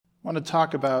want to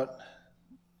talk about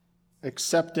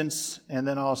acceptance and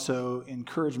then also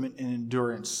encouragement and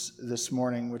endurance this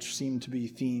morning, which seem to be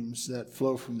themes that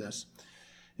flow from this.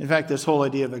 In fact, this whole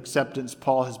idea of acceptance,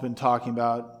 Paul has been talking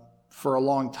about for a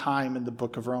long time in the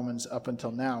book of Romans up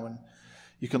until now. And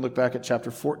you can look back at chapter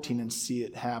 14 and see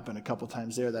it happen a couple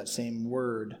times there, that same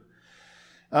word.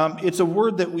 It's a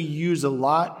word that we use a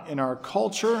lot in our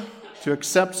culture to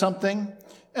accept something,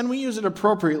 and we use it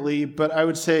appropriately, but I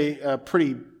would say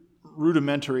pretty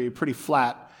rudimentary, pretty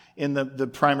flat in the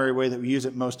primary way that we use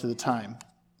it most of the time.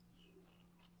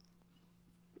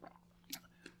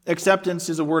 Acceptance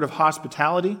is a word of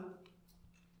hospitality.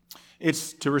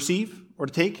 It's to receive or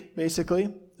to take,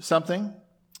 basically, something.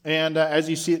 And as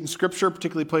you see it in Scripture,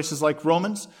 particularly places like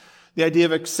Romans, the idea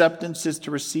of acceptance is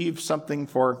to receive something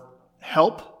for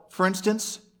help, for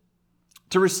instance,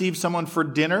 to receive someone for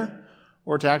dinner,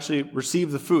 or to actually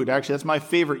receive the food. Actually, that's my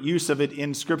favorite use of it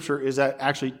in Scripture, is that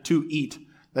actually to eat.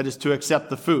 That is to accept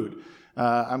the food.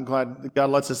 I'm glad that God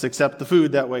lets us accept the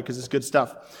food that way because it's good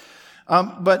stuff.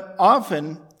 But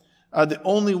often, the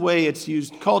only way it's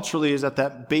used culturally is at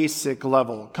that basic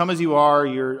level. Come as you are,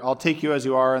 I'll take you as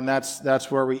you are, and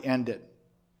that's where we end it.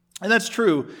 And that's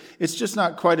true. It's just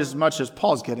not quite as much as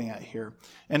Paul's getting at here,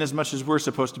 and as much as we're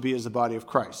supposed to be as the body of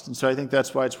Christ. And so I think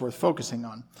that's why it's worth focusing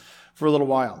on for a little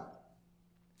while.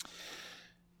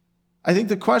 I think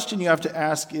the question you have to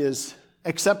ask is,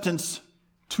 acceptance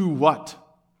to what?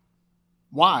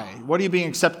 Why? What are you being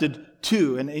accepted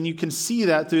to? And you can see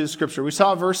that through the Scripture. We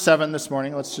saw verse 7 this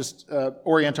morning. Let's just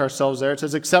orient ourselves there. It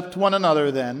says, accept one another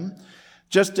then,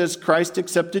 just as Christ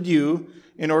accepted you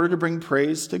in order to bring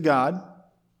praise to God.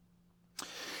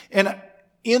 And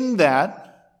in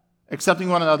that, accepting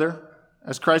one another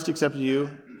as Christ accepted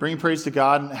you, bringing praise to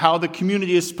God, and how the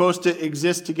community is supposed to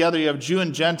exist together. You have Jew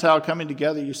and Gentile coming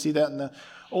together. You see that in the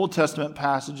Old Testament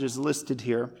passages listed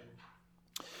here.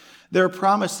 There are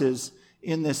promises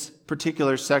in this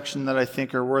particular section that I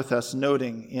think are worth us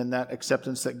noting in that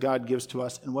acceptance that God gives to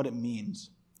us and what it means.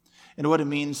 And what it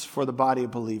means for the body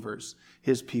of believers,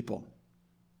 His people.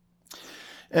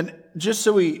 And just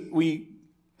so we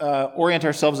orient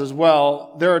ourselves as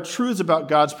well, there are truths about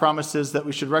God's promises that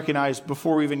we should recognize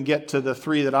before we even get to the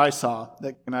three that I saw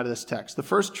that came out of this text. The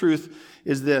first truth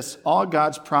is this: all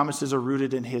God's promises are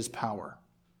rooted in His power.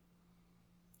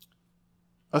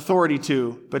 Authority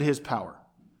too, but His power.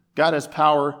 God has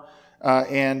power,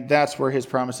 and that's where His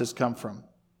promises come from.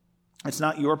 It's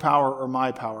not your power or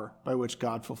my power by which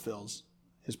God fulfills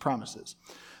His promises.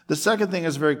 The second thing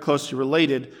is very closely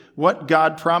related. What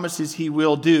God promises He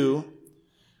will do,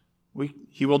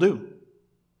 He will do.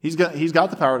 He's got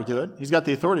the power to do it. He's got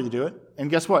the authority to do it. And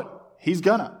guess what? He's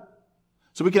gonna.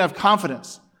 So we can have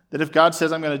confidence that if God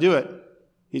says I'm going to do it,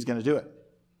 He's going to do it.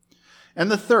 And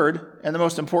the third, and the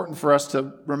most important for us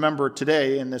to remember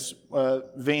today in this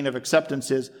vein of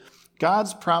acceptance, is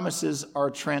God's promises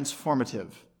are transformative.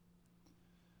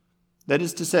 That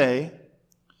is to say,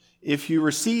 if you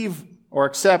receive or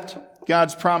accept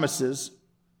God's promises,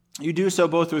 you do so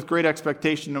both with great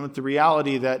expectation and with the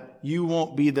reality that you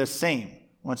won't be the same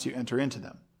once you enter into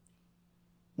them,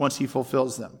 once He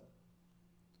fulfills them.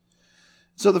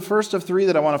 So the first of three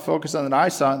that I want to focus on that I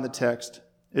saw in the text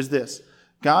is this: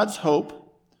 God's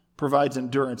hope provides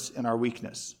endurance in our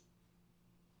weakness.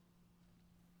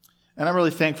 And I'm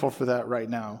really thankful for that right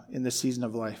now in this season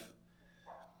of life.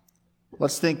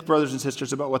 Let's think, brothers and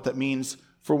sisters, about what that means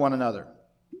for one another.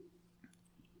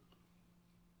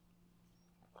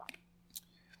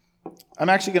 I'm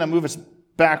actually going to move us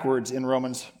backwards in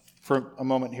Romans for a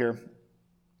moment here.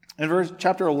 In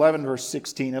chapter 11, verse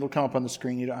 16, it'll come up on the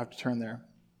screen. You don't have to turn there.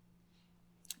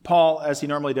 Paul, as he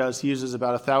normally does, he uses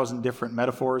about 1,000 different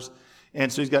metaphors.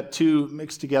 And so he's got two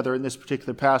mixed together in this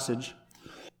particular passage.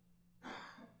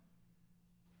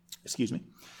 Excuse me.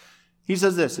 He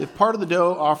says this: if part of the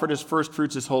dough offered as first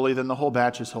fruits is holy, then the whole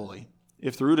batch is holy.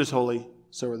 If the root is holy,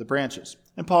 so are the branches.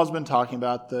 And Paul's been talking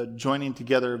about the joining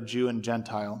together of Jew and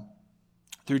Gentile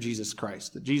through Jesus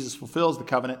Christ. That Jesus fulfills the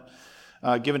covenant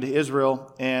given to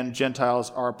Israel, and Gentiles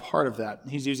are a part of that.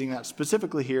 He's using that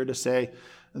specifically here to say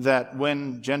that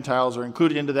when Gentiles are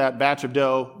included into that batch of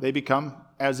dough, they become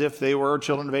as if they were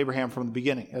children of Abraham from the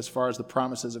beginning, as far as the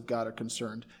promises of God are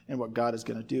concerned and what God is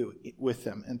going to do with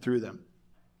them and through them.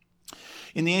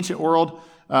 In the ancient world,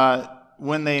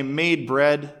 when they made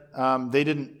bread, they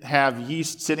didn't have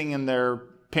yeast sitting in their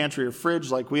pantry or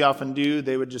fridge like we often do.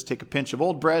 They would just take a pinch of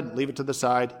old bread, leave it to the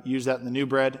side, use that in the new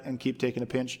bread, and keep taking a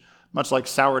pinch, much like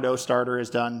sourdough starter is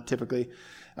done typically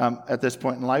at this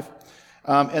point in life.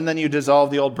 And then you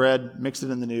dissolve the old bread, mix it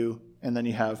in the new, and then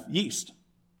you have yeast.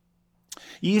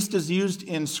 Yeast is used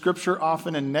in Scripture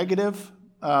often in negative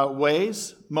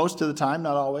ways, most of the time,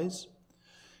 not always.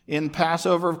 In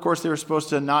Passover, of course, they were supposed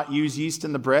to not use yeast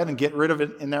in the bread and get rid of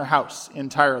it in their house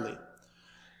entirely.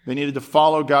 They needed to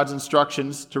follow God's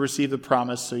instructions to receive the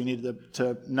promise, so you needed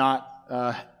to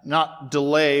not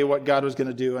delay what God was going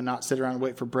to do and not sit around and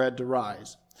wait for bread to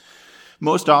rise.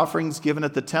 Most offerings given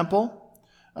at the temple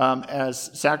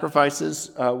as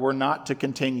sacrifices were not to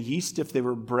contain yeast if they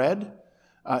were bread,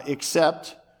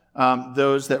 except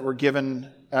those that were given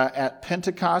at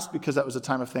Pentecost, because that was a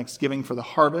time of thanksgiving for the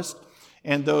harvest,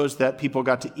 and those that people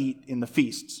got to eat in the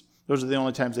feasts. Those are the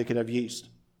only times they could have yeast.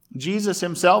 Jesus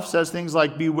himself says things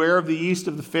like, "Beware of the yeast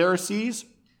of the Pharisees,"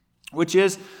 which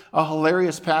is a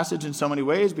hilarious passage in so many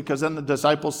ways, because then the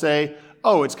disciples say,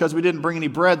 "Oh, it's because we didn't bring any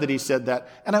bread that he said that."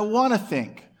 And I want to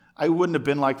think I wouldn't have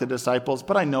been like the disciples,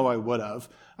 but I know I would have.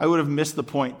 I would have missed the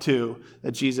point too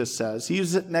that Jesus says. He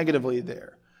uses it negatively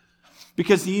there.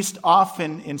 Because yeast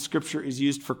often in Scripture is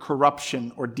used for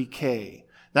corruption or decay.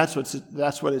 That's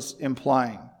what it's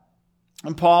implying.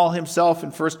 And Paul himself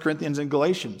in 1 Corinthians and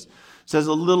Galatians says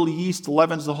a little yeast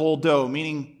leavens the whole dough,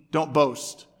 meaning don't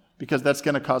boast, because that's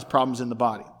going to cause problems in the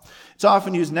body. It's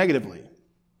often used negatively.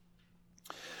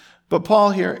 But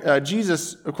Paul here,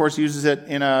 Jesus, of course, uses it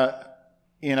in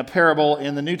a parable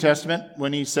in the New Testament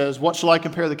when he says, "What shall I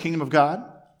compare the kingdom of God?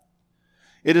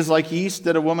 It is like yeast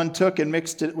that a woman took and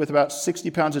mixed it with about 60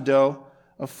 pounds of dough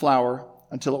of flour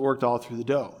until it worked all through the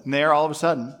dough." And there, all of a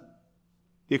sudden,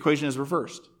 the equation is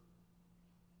reversed.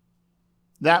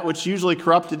 That which usually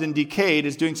corrupted and decayed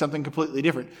is doing something completely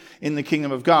different in the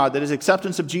kingdom of God. That is,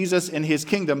 acceptance of Jesus and his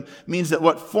kingdom means that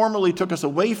what formerly took us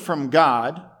away from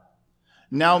God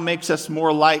now makes us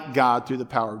more like God through the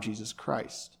power of Jesus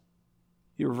Christ.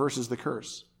 He reverses the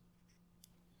curse.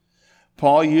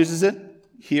 Paul uses it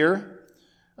here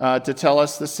to tell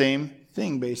us the same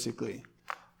thing, basically,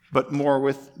 but more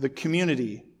with the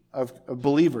community of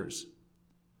believers.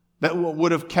 That what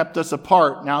would have kept us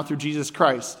apart now through Jesus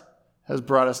Christ has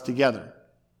brought us together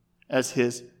as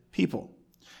his people.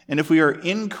 And if we are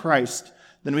in Christ,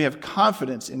 then we have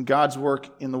confidence in God's work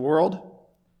in the world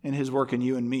and his work in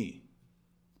you and me,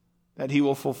 that he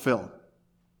will fulfill.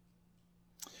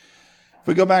 If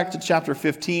we go back to chapter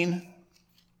 15,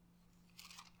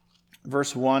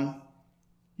 verse 1,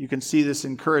 you can see this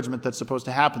encouragement that's supposed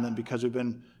to happen then, because we've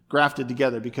been grafted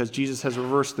together, because Jesus has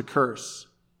reversed the curse.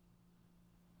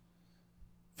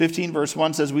 15 verse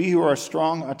 1 says, "We who are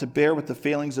strong ought to bear with the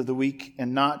failings of the weak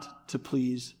and not to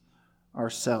please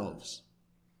ourselves."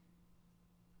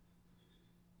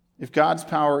 If God's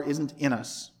power isn't in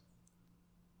us,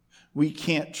 we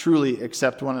can't truly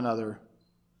accept one another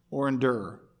or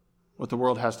endure what the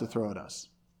world has to throw at us.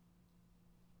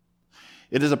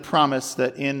 It is a promise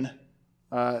that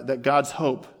that God's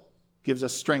hope gives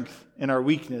us strength in our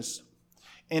weakness,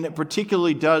 and it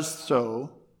particularly does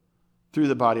so through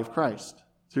the body of Christ,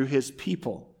 through his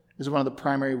people, is one of the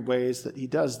primary ways that he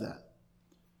does that.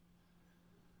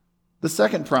 The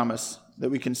second promise that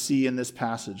we can see in this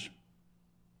passage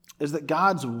is that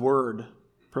God's word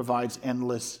provides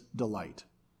endless delight.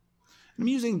 I'm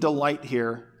using delight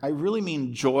here. I really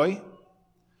mean joy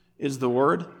is the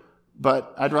word,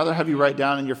 but I'd rather have you write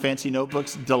down in your fancy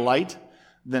notebooks delight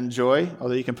than joy,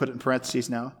 although you can put it in parentheses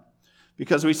now,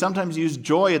 because we sometimes use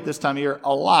joy at this time of year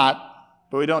a lot,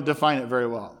 but we don't define it very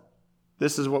well.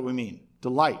 This is what we mean.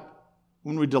 Delight.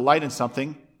 When we delight in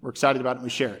something, we're excited about it and we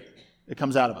share it. It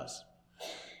comes out of us.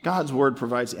 God's word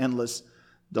provides endless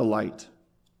delight.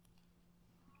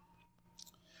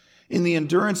 In the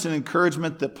endurance and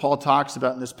encouragement that Paul talks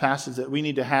about in this passage that we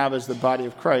need to have as the body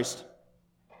of Christ,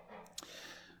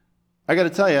 I got to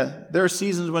tell you, there are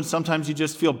seasons when sometimes you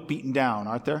just feel beaten down,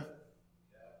 aren't there?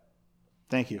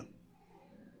 Thank you.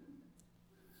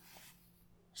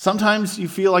 Sometimes you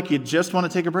feel like you just want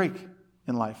to take a break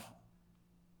in life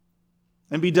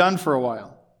and be done for a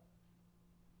while.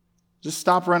 Just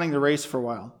stop running the race for a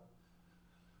while.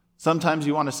 Sometimes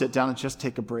you want to sit down and just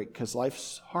take a break because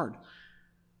life's hard.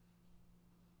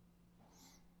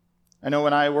 I know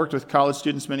when I worked with college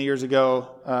students many years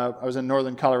ago, I was in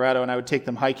northern Colorado, and I would take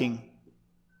them hiking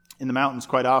in the mountains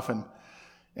quite often.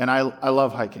 And I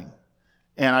love hiking.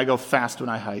 And I go fast when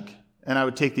I hike. And I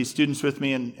would take these students with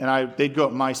me, and they'd go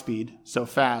at my speed, so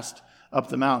fast, up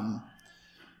the mountain.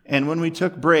 And when we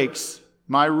took breaks,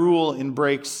 my rule in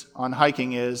breaks on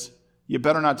hiking is you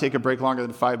better not take a break longer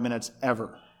than 5 minutes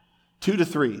ever. 2 to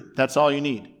 3, that's all you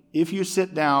need. If you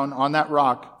sit down on that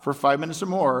rock for 5 minutes or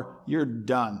more, you're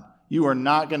done. You are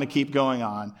not going to keep going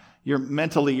on. You're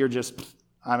just,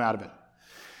 I'm out of it.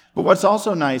 But what's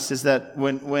also nice is that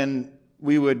when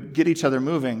we would get each other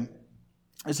moving,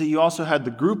 is that you also had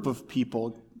the group of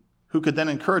people who could then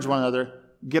encourage one another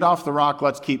get off the rock,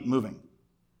 let's keep moving.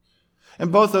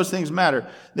 And both those things matter.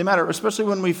 They matter, especially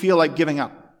when we feel like giving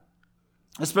up.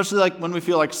 Especially like when we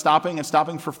feel like stopping and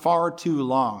stopping for far too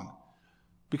long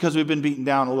because we've been beaten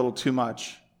down a little too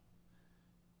much.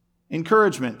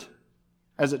 Encouragement,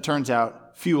 as it turns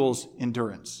out, fuels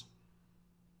endurance.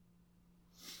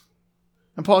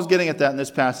 And Paul's getting at that in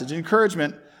this passage.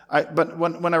 Encouragement, but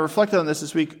when I reflected on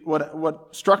this week,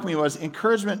 what struck me was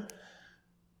encouragement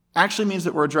actually means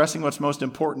that we're addressing what's most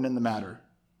important in the matter,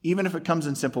 even if it comes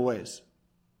in simple ways.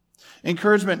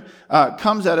 Encouragement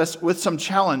comes at us with some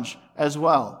challenge as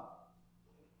well.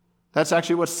 That's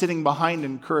actually what's sitting behind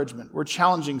encouragement. We're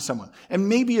challenging someone. And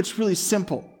maybe it's really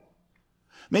simple.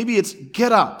 Maybe it's,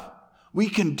 get up. We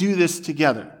can do this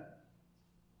together.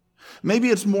 Maybe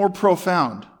it's more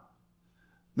profound.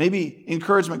 Maybe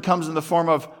encouragement comes in the form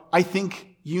of, I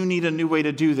think you need a new way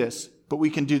to do this, but we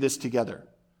can do this together.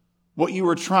 What you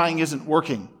were trying isn't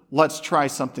working. Let's try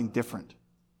something different.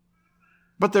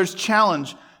 But there's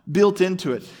challenge built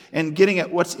into it, and getting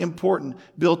at what's important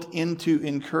built into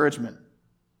encouragement.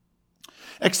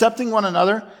 Accepting one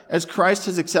another as Christ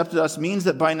has accepted us means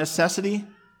that by necessity,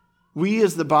 we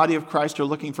as the body of Christ are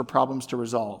looking for problems to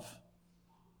resolve.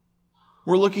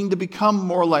 We're looking to become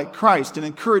more like Christ and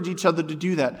encourage each other to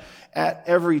do that at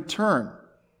every turn.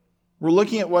 We're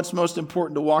looking at what's most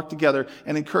important to walk together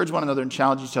and encourage one another and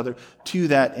challenge each other to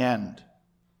that end.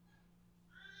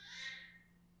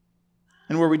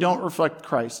 And where we don't reflect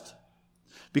Christ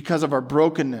because of our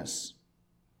brokenness,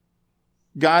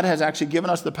 God has actually given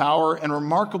us the power and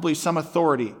remarkably some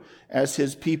authority as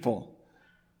His people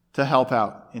to help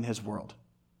out in His world.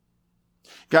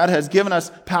 God has given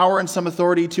us power and some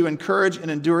authority to encourage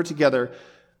and endure together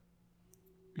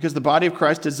because the body of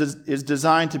Christ is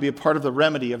designed to be a part of the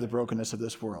remedy of the brokenness of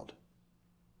this world.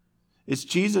 It's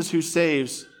Jesus who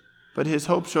saves, but His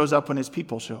hope shows up when His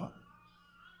people show up.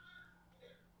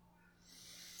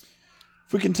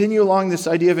 If we continue along this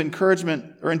idea of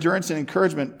encouragement or endurance and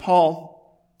encouragement,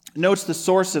 Paul notes the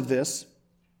source of this,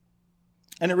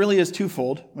 and it really is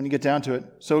twofold when you get down to it.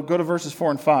 So go to verses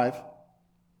 4 and 5.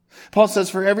 Paul says,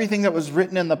 "For everything that was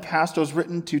written in the past was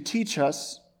written to teach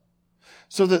us,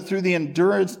 so that through the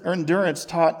endurance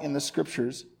taught in the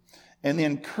Scriptures and the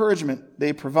encouragement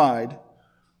they provide,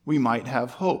 we might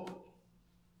have hope.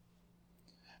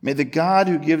 May the God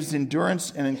who gives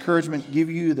endurance and encouragement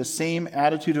give you the same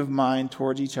attitude of mind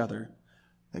towards each other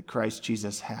that Christ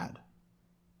Jesus had."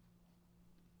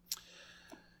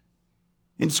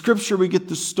 In Scripture, we get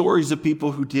the stories of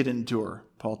people who did endure,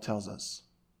 Paul tells us.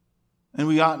 And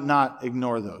we ought not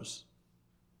ignore those.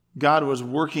 God was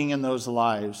working in those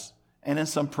lives and in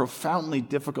some profoundly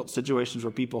difficult situations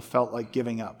where people felt like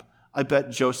giving up. I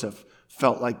bet Joseph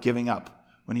felt like giving up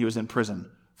when he was in prison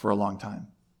for a long time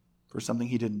for something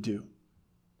he didn't do.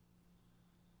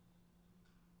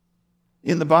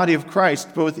 In the body of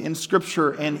Christ, both in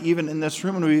Scripture and even in this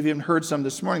room, and we've even heard some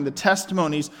this morning, the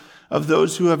testimonies of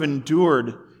those who have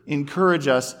endured encourage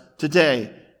us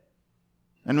today.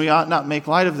 And we ought not make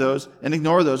light of those and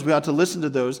ignore those. We ought to listen to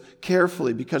those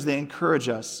carefully because they encourage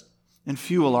us and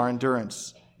fuel our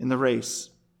endurance in the race.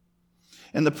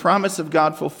 And the promise of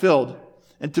God fulfilled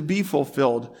and to be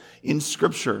fulfilled in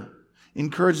Scripture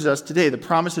encourages us today. The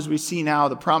promises we see now,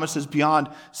 the promises beyond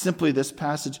simply this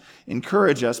passage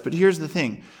encourage us. But here's the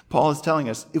thing. Paul is telling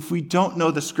us, if we don't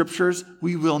know the Scriptures,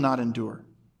 we will not endure.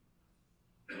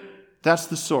 That's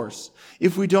the source.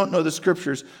 If we don't know the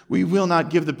Scriptures, we will not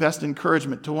give the best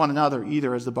encouragement to one another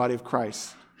either as the body of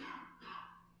Christ.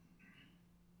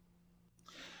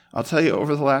 I'll tell you,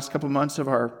 over the last couple months of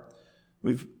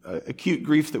acute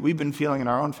grief that we've been feeling in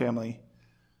our own family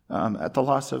at the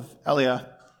loss of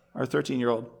Elia, our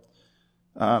 13-year-old,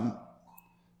 the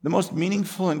most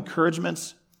meaningful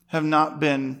encouragements have not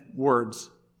been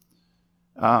words.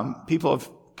 People have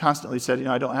constantly said,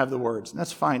 I don't have the words. And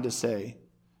that's fine to say,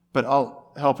 but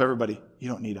I'll help everybody. You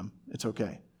don't need them. It's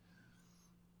okay.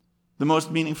 The most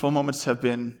meaningful moments have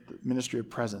been the ministry of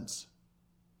presence.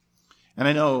 And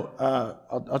I know,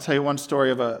 I'll tell you one story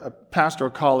of a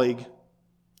pastoral colleague.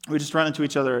 We just ran into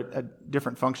each other at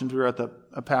different functions. We were at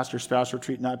a pastor spouse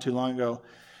retreat not too long ago.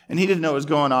 And he didn't know what was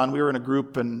going on. We were in a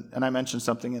group, and I mentioned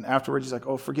something. And afterwards, he's like,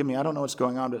 "Oh, forgive me. I don't know what's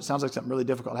going on, but it sounds like something really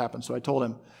difficult happened." So I told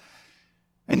him.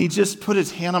 And he just put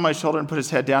his hand on my shoulder and put his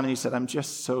head down, and he said, "I'm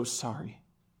just so sorry."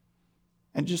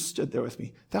 And just stood there with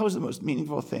me. That was the most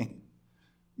meaningful thing.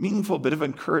 Meaningful bit of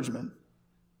encouragement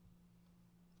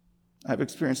I've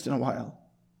experienced in a while.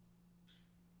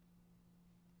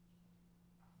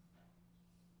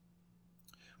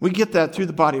 We get that through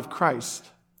the body of Christ.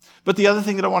 But the other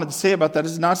thing that I wanted to say about that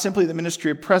is not simply the ministry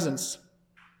of presence.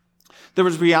 There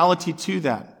was reality to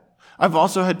that. I've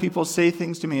also had people say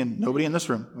things to me, and nobody in this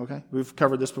room, okay? We've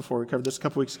covered this before. We covered this a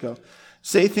couple weeks ago.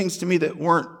 Say things to me that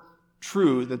weren't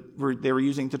true, that they were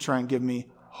using to try and give me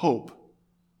hope.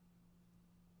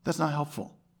 That's not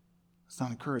helpful. That's not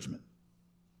encouragement.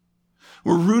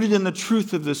 We're rooted in the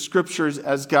truth of the Scriptures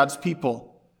as God's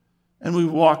people, and we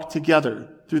walk together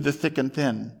through the thick and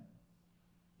thin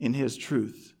in His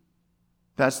truth.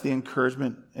 That's the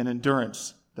encouragement and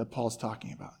endurance that Paul's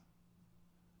talking about.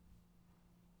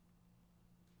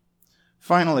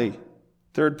 Finally,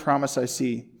 third promise I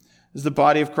see is the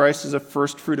body of Christ is a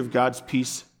first fruit of God's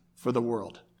peace for the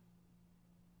world.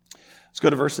 Let's go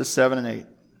to verses 7 and 8.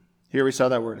 Here we saw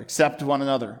that word, accept one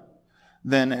another,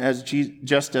 then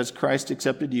just as Christ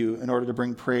accepted you in order to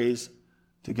bring praise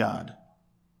to God.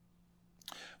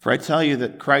 For I tell you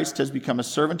that Christ has become a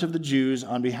servant of the Jews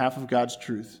on behalf of God's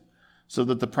truth, so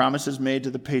that the promises made to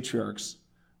the patriarchs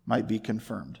might be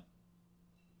confirmed.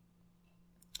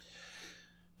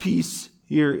 Peace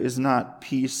here is not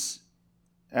peace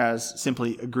as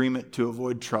simply agreement to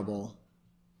avoid trouble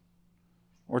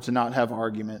or to not have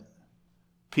argument.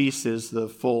 Peace is the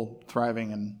full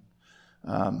thriving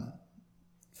and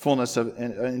fullness of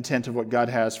intent of what God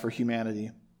has for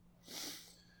humanity.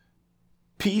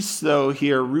 Peace, though,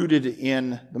 here rooted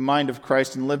in the mind of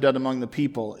Christ and lived out among the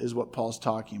people is what Paul's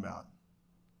talking about.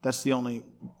 That's the only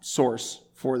source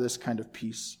for this kind of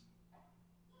peace.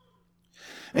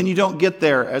 And you don't get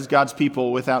there as God's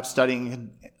people without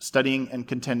studying and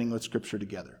contending with Scripture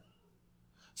together.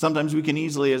 Sometimes we can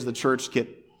easily, as the church, get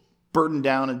burdened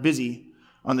down and busy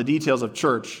on the details of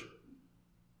church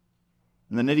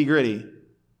and the nitty-gritty.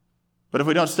 But if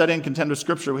we don't study and contend with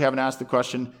Scripture, we haven't asked the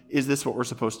question, is this what we're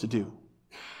supposed to do?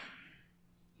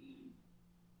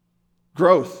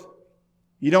 Growth.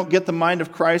 You don't get the mind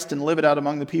of Christ and live it out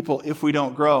among the people if we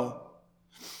don't grow.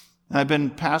 I've been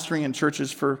pastoring in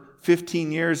churches for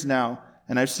 15 years now,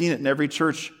 and I've seen it in every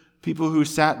church, people who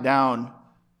sat down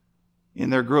in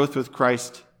their growth with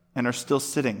Christ and are still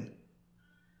sitting.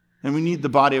 And we need the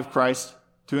body of Christ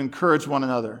to encourage one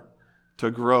another to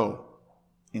grow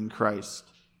in Christ.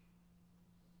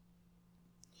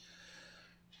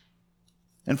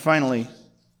 And finally,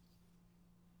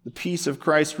 the peace of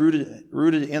Christ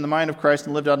rooted in the mind of Christ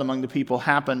and lived out among the people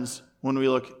happens when we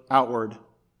look outward,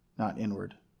 not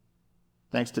inward.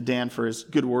 Thanks to Dan for his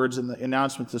good words in the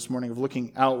announcement this morning of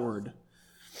looking outward.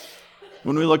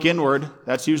 When we look inward,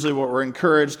 that's usually what we're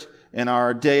encouraged in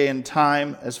our day and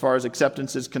time as far as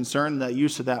acceptance is concerned. That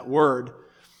use of that word,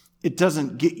 it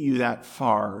doesn't get you that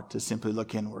far to simply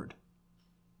look inward.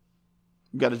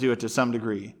 You've got to do it to some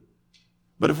degree.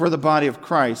 But if we're the body of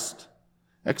Christ,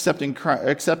 accepting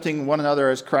one another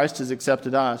as Christ has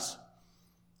accepted us,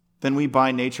 then we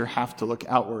by nature have to look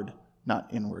outward, not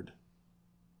inward,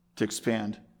 to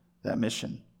expand that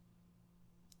mission.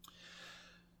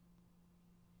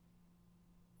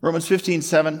 Romans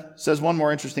 15:7 says one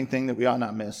more interesting thing that we ought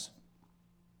not miss.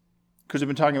 Because we've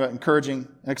been talking about encouraging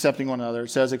and accepting one another. It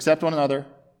says, accept one another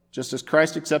just as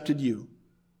Christ accepted you.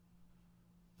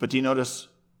 But do you notice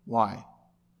why?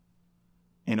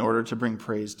 In order to bring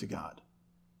praise to God.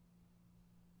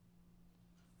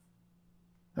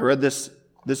 I read this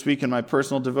week in my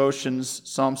personal devotions,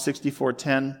 Psalm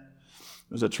 64:10.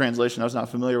 It was a translation I was not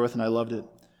familiar with, and I loved it.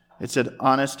 It said,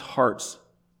 honest hearts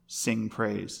sing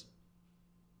praise.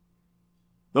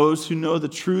 Those who know the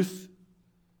truth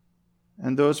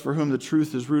and those for whom the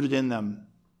truth is rooted in them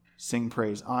sing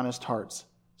praise. Honest hearts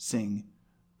sing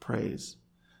praise.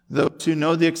 Those who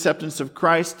know the acceptance of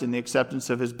Christ and the acceptance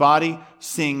of his body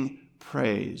sing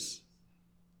praise.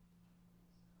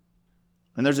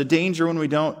 And there's a danger when we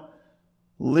don't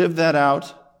live that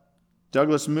out.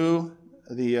 Douglas Moo,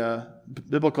 the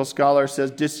biblical scholar,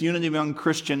 says disunity among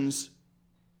Christians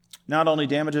not only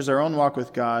damages our own walk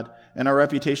with God and our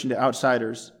reputation to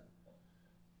outsiders,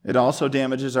 it also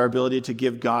damages our ability to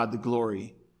give God the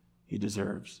glory he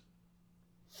deserves.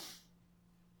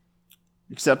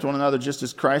 Accept one another just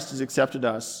as Christ has accepted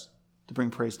us to bring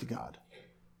praise to God.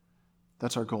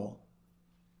 That's our goal.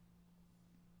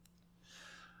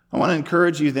 I want to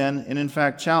encourage you then, and in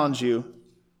fact challenge you,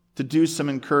 to do some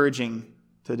encouraging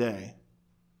today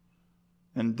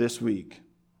and this week.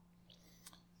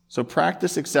 So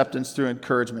practice acceptance through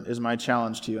encouragement is my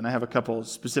challenge to you. And I have a couple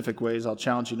specific ways I'll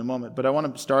challenge you in a moment. But I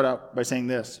want to start out by saying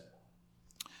this.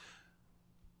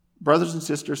 Brothers and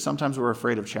sisters, sometimes we're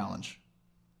afraid of challenge.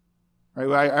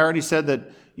 Right? I already said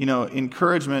that,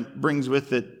 encouragement brings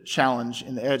with it challenge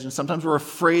and the edge. And sometimes we're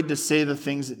afraid to say the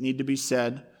things that need to be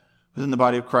said within the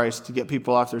body of Christ to get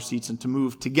people off their seats and to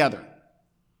move together.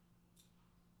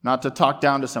 Not to talk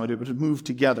down to somebody, but to move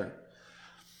together.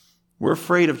 We're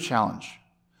afraid of challenge.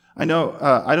 I know,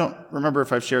 I don't remember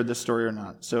if I've shared this story or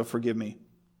not, so forgive me.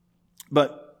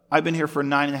 But I've been here for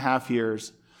 9.5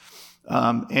 years.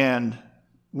 And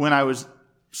when I was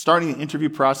starting the interview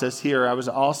process here, I was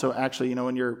also actually,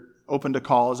 when you're open to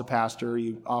call as a pastor,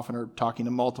 you often are talking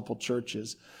to multiple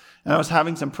churches. And I was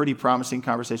having some pretty promising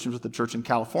conversations with the church in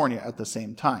California at the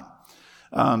same time.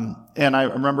 And I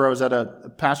remember I was at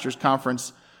a pastor's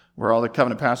conference where all the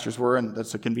covenant pastors were, and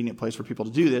that's a convenient place for people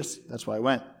to do this. That's why I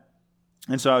went.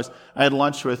 And so I had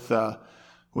lunch with the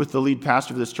lead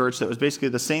pastor of this church that was basically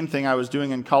the same thing I was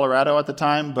doing in Colorado at the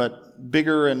time, but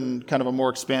bigger and kind of a more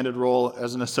expanded role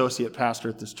as an associate pastor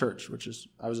at this church,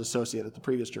 I was associate at the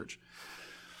previous church.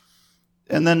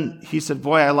 And then he said,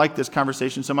 boy, I like this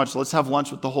conversation so much. Let's have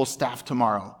lunch with the whole staff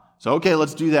tomorrow. So, okay,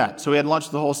 let's do that. So we had lunch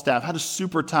with the whole staff, had a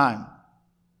super time.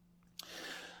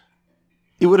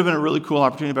 It would have been a really cool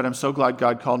opportunity, but I'm so glad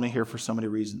God called me here for so many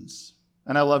reasons.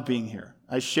 And I love being here.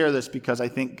 I share this because I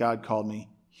think God called me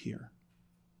here.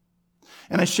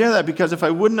 And I share that because if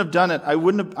I wouldn't have done it,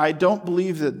 I don't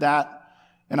believe that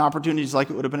and opportunities like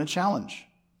it would have been a challenge.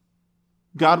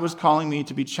 God was calling me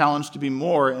to be challenged to be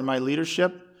more in my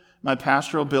leadership, my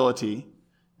pastoral ability,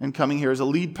 and coming here as a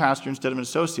lead pastor instead of an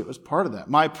associate was part of that.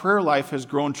 My prayer life has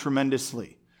grown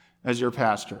tremendously as your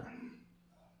pastor.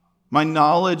 My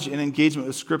knowledge and engagement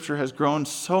with Scripture has grown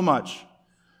so much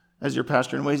as your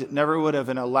pastor in ways it never would have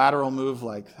in a lateral move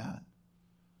like that.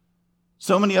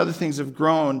 So many other things have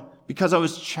grown because I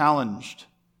was challenged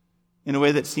in a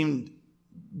way that seemed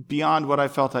beyond what I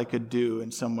felt I could do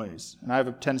in some ways. And I have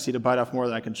a tendency to bite off more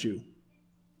than I can chew.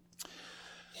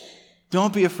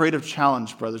 Don't be afraid of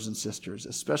challenge, brothers and sisters,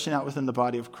 especially not within the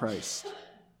body of Christ.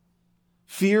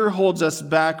 Fear holds us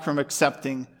back from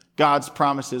accepting God's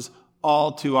promises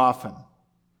all too often.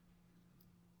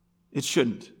 It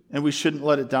shouldn't, and we shouldn't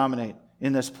let it dominate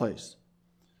in this place.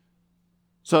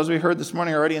 So as we heard this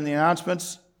morning already in the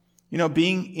announcements,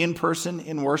 being in person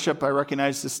in worship, I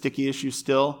recognize the sticky issue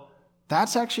still.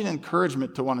 That's actually an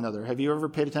encouragement to one another. Have you ever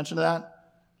paid attention to that?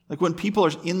 Like when people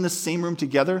are in the same room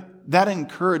together, that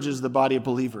encourages the body of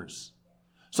believers.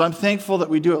 So I'm thankful that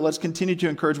we do it. Let's continue to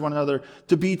encourage one another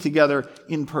to be together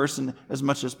in person as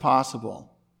much as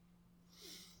possible.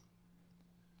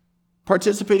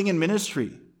 Participating in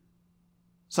ministry.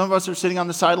 Some of us are sitting on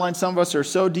the sidelines. Some of us are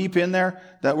so deep in there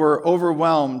that we're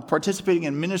overwhelmed. Participating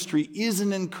in ministry is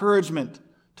an encouragement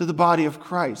to the body of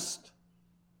Christ.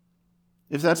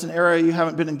 If that's an area you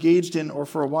haven't been engaged in or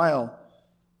for a while,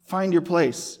 find your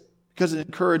place because it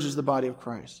encourages the body of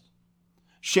Christ.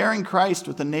 Sharing Christ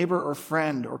with a neighbor or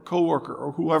friend or coworker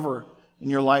or whoever in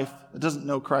your life that doesn't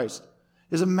know Christ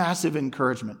is a massive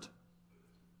encouragement.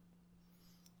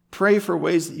 Pray for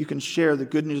ways that you can share the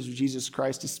good news of Jesus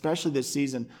Christ, especially this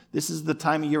season. This is the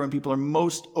time of year when people are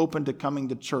most open to coming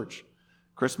to church,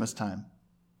 Christmas time.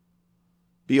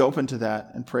 Be open to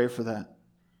that and pray for that.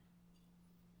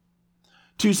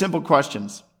 2 simple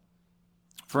questions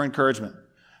for encouragement.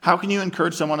 How can you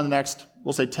encourage someone in the next,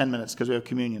 we'll say 10 minutes because we have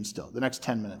communion still, the next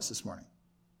 10 minutes this morning?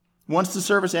 Once the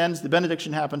service ends, the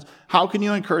benediction happens, how can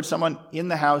you encourage someone in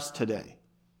the house today?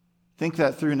 Think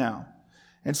that through now.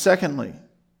 And secondly,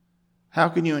 how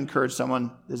can you encourage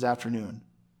someone this afternoon?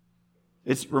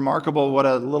 It's remarkable what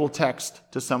a little text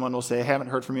to someone will say, I haven't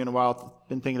heard from you in a while,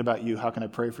 been thinking about you, how can I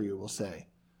pray for you, we'll say.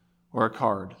 Or a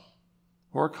card,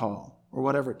 or a call, or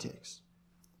whatever it takes.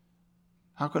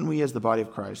 How can we as the body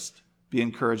of Christ be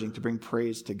encouraging to bring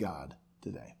praise to God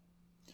today?